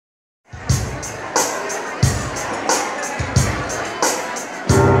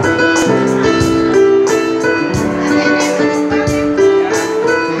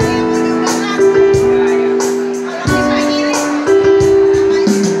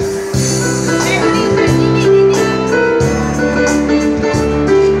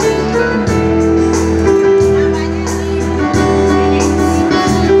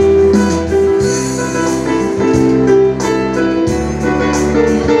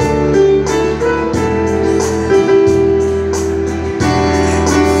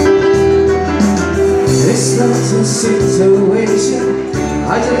situation.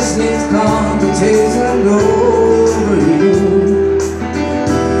 I just need conversation over you.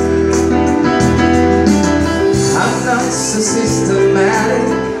 I'm not so systematic.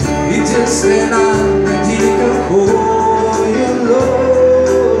 It's just that I'm a deacon for you, Lord.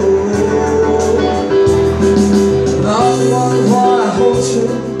 Not the one who I hold you.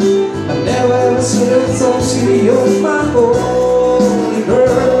 I never ever should have told you you're my only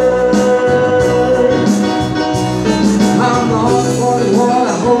girl.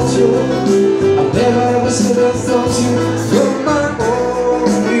 I never ever should have thought you were my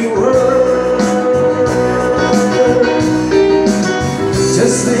only world.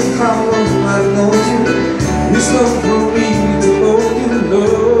 Just think how long I've known you. It's not for me to hold you,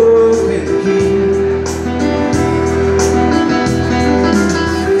 love and keep.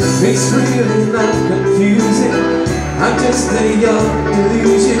 It's really not confusing. I'm just a young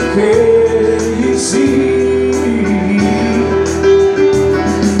illusion, can you see?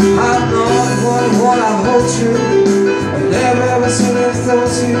 I never ever should have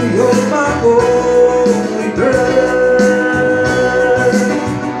thought you, you're my only girl.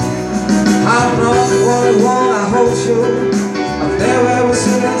 I'm not the one I hold you. I never ever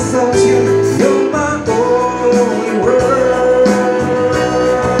should have thought you, you're my only world.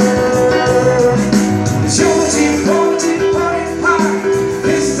 Georgie, Porgy, Party, Pie,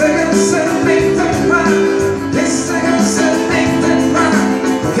 this second said make them cry. This second said make them cry.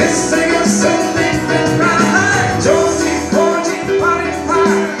 This second said make them cry.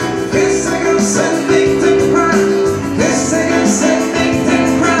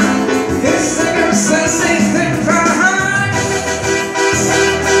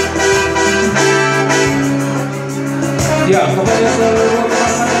 Ya, kepada seluruh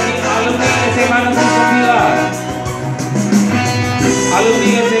teman-teman dari alumni SMA Negeri 9,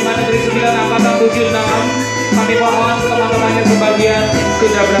 alumni SMA Negeri 9 Angkatan 76, kami mohon teman-temannya sebagian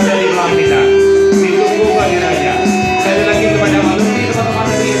sudah berada di pelaminan, ditunggu kehadirannya. Sekali lagi kepada alumni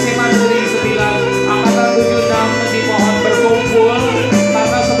teman-teman dari SMA Negeri 9 Angkatan 76 dimohon berkumpul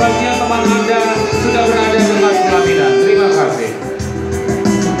karena sebagian teman Anda sudah berada dengan pelaminan. Terima kasih.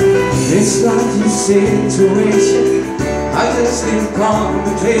 It's not your situation. I just need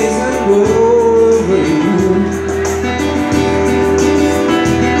conversation over you.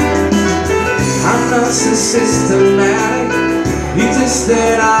 I'm not so systematic. It's just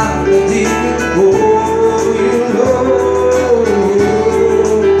that I'm a demon for you, Lord.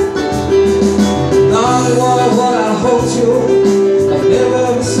 Not what I hold you. I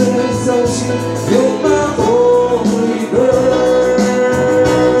never ever should have thought you, you're my only girl.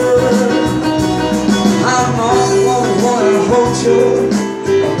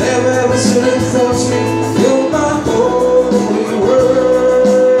 I never ever should have thought you, you're my only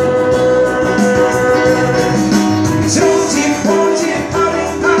world. Georgie, Porgy, Party,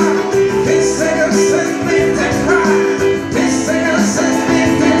 Pie, this second said make them cry. This second said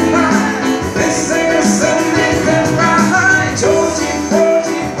make them cry. This second said make them cry. Georgie,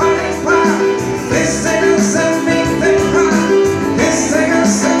 Porgy, Party, Pie, this second said make them cry. This second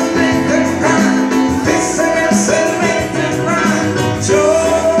said make them cry. This second said make them cry.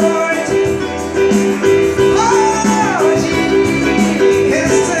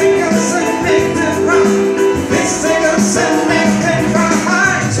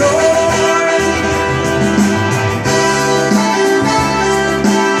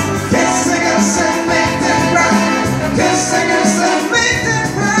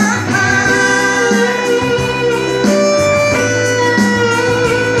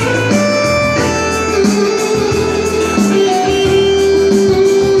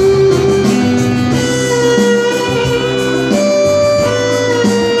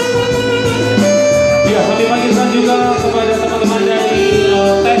 Juga kepada teman-teman dari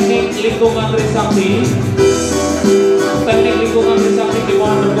teknik lingkungan Trisakti